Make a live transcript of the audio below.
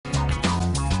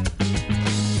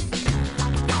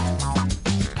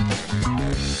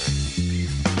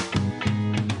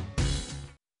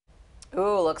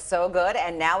looks so good.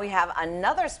 And now we have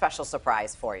another special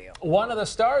surprise for you. One of the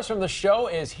stars from the show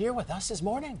is here with us this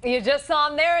morning. You just saw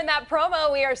him there in that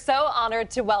promo. We are so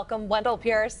honored to welcome Wendell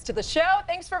Pierce to the show.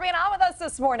 Thanks for being on with us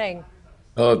this morning.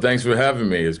 Oh, thanks for having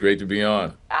me. It's great to be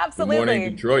on. Absolutely. Good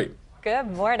morning, Detroit. Good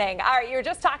morning. All right, you were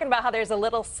just talking about how there's a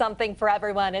little something for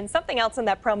everyone, and something else in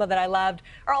that promo that I loved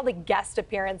are all the guest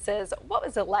appearances. What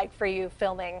was it like for you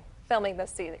filming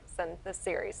this season, this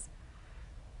series?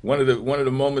 One of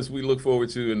the moments we look forward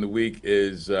to in the week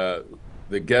is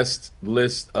the guest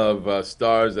list of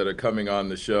stars that are coming on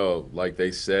the show. Like they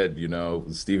said, you know,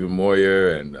 Stephen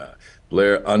Moyer and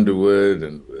Blair Underwood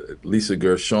and Lisa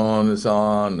Gershon is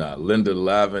on, Linda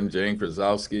Lavin, Jane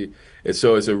Krasowski. It's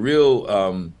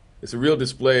a real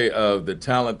display of the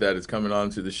talent that is coming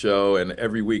onto the show, and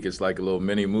every week it's like a little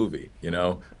mini movie, you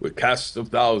know, with casts of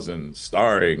thousands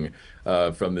starring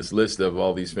from this list of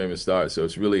all these famous stars. So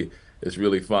it's really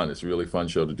fun. It's a really fun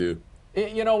show to do.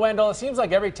 You know, Wendell, it seems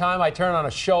like every time I turn on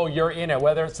a show, you're in it,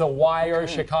 whether it's The Wire,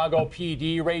 Chicago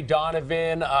PD, Ray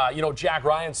Donovan, Jack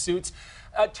Ryan, Suits.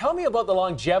 Tell me about the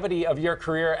longevity of your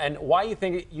career and why you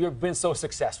think you've been so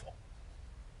successful.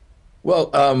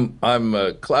 Well, I'm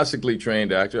a classically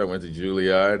trained actor. I went to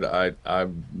Juilliard.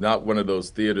 I'm not one of those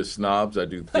theater snobs. I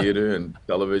do theater and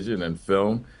television and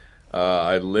film.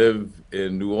 I live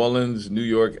in New Orleans, New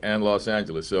York, and Los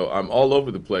Angeles. So I'm all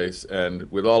over the place. And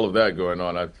with all of that going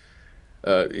on,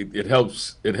 it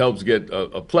helps get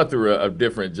a plethora of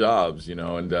different jobs, you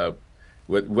know. And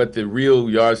what the real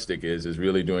yardstick is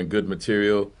really doing good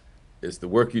material. It's the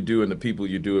work you do and the people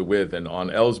you do it with. And on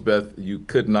Elsbeth, you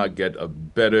could not get a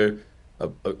better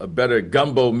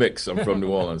gumbo mix. I'm from New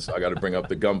Orleans, so I got to bring up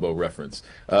the gumbo reference.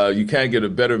 You can't get a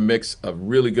better mix of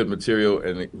really good material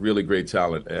and really great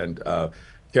talent. And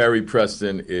Carrie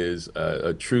Preston is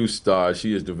a true star.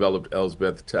 She has developed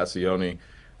Elsbeth Tassioni,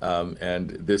 and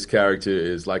this character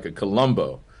is like a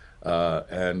Columbo.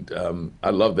 I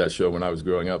loved that show when I was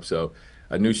growing up. So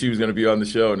I knew she was going to be on the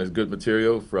show, and it's good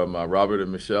material from Robert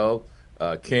and Michelle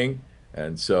King.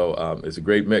 And so it's a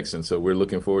great mix. And so we're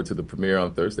looking forward to the premiere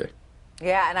on Thursday.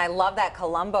 Yeah, and I love that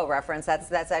Columbo reference.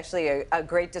 That's actually a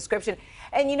great description.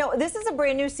 And, you know, this is a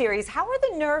brand new series. How are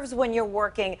the nerves when you're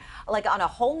working, like, on a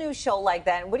whole new show like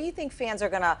that? And what do you think fans are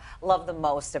going to love the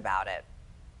most about it?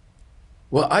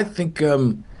 Well, I think,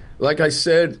 like I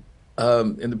said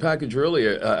in the package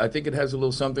earlier, I think it has a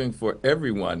little something for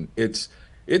everyone. It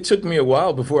took me a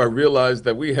while before I realized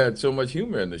that we had so much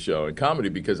humor in the show and comedy,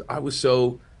 because I was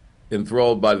so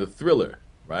enthralled by the thriller,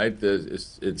 right?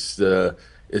 It's a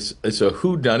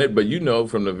whodunit, but you know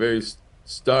from the very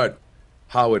start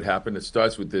how it happened. It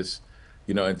starts with this,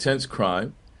 you know, intense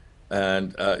crime,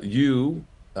 and you,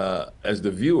 as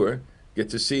the viewer, get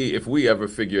to see if we ever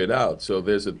figure it out. So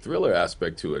there's a thriller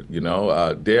aspect to it, you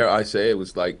know. Dare I say it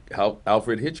was like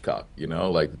Alfred Hitchcock, you know,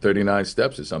 like 39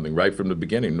 Steps or something, right from the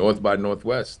beginning, North by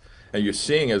Northwest. And you're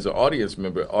seeing as an audience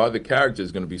member, are the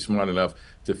characters going to be smart enough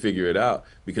to figure it out?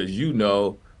 Because you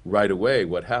know right away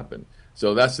what happened.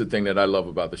 So that's the thing that I love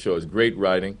about the show. It's great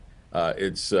writing.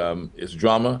 It's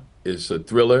drama. It's a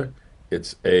thriller.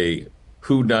 It's a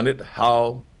whodunit,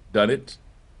 how done it,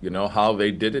 you know, how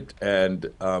they did it,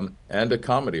 and a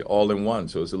comedy all in one.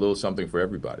 So it's a little something for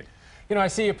everybody. You know, I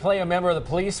see you play a member of the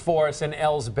police force in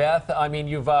Elsbeth. I mean,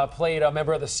 you've played a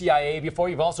member of the CIA before.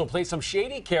 You've also played some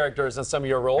shady characters in some of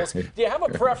your roles. Do you have a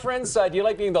preference? Do you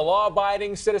like being the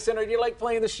law-abiding citizen, or do you like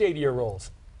playing the shadier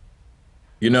roles?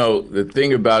 You know, the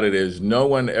thing about it is no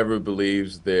one ever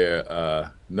believes they're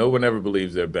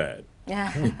bad.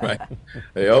 Yeah. Right?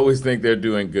 They always think they're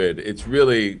doing good. It's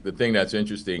really, the thing that's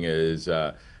interesting is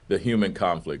the human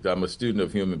conflict. I'm a student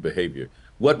of human behavior.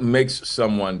 What makes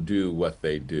someone do what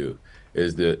they do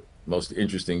is the most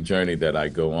interesting journey that I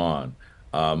go on.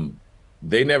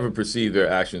 They never perceive their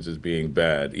actions as being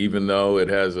bad, even though it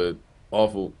has an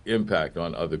awful impact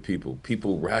on other people.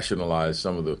 People rationalize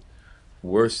some of the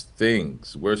worst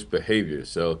things, worst behavior.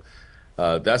 So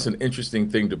that's an interesting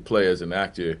thing to play as an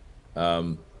actor.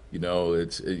 You know,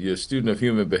 you're a student of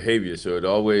human behavior, so it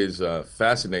always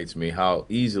fascinates me how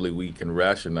easily we can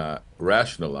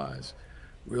rationalize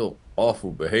real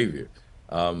awful behavior.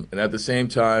 And at the same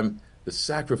time, the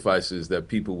sacrifices that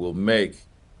people will make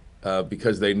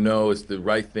because they know it's the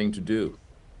right thing to do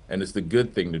and it's the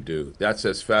good thing to do. That's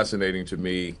as fascinating to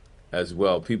me as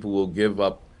well. People will give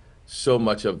up so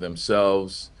much of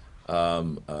themselves,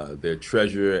 their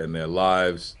treasure and their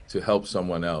lives to help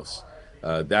someone else.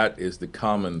 That is the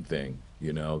common thing,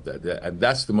 you know, and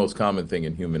that's the most common thing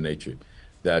in human nature,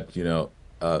 that, you know,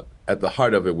 at the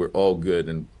heart of it, we're all good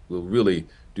and we'll really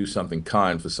do something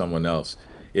kind for someone else.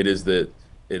 It is the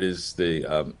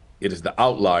it is the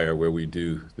outlier where we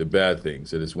do the bad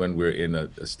things. It is when we're in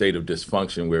a state of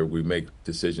dysfunction where we make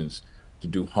decisions to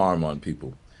do harm on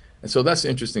people. And so that's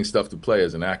interesting stuff to play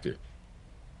as an actor.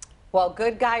 Well,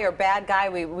 good guy or bad guy,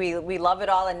 we love it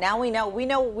all. And now we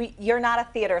know you're not a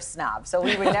theater snob, so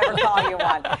we would never call you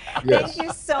one. Yes. Thank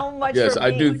you so much Yes, for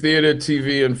I being do theater,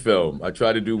 TV, and film. I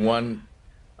try to do one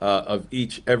of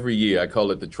each every year. I call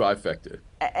it the trifecta.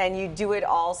 And you do it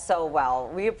all so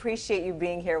well. We appreciate you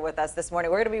being here with us this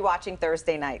morning. We're going to be watching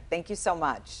Thursday night. Thank you so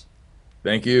much.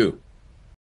 Thank you.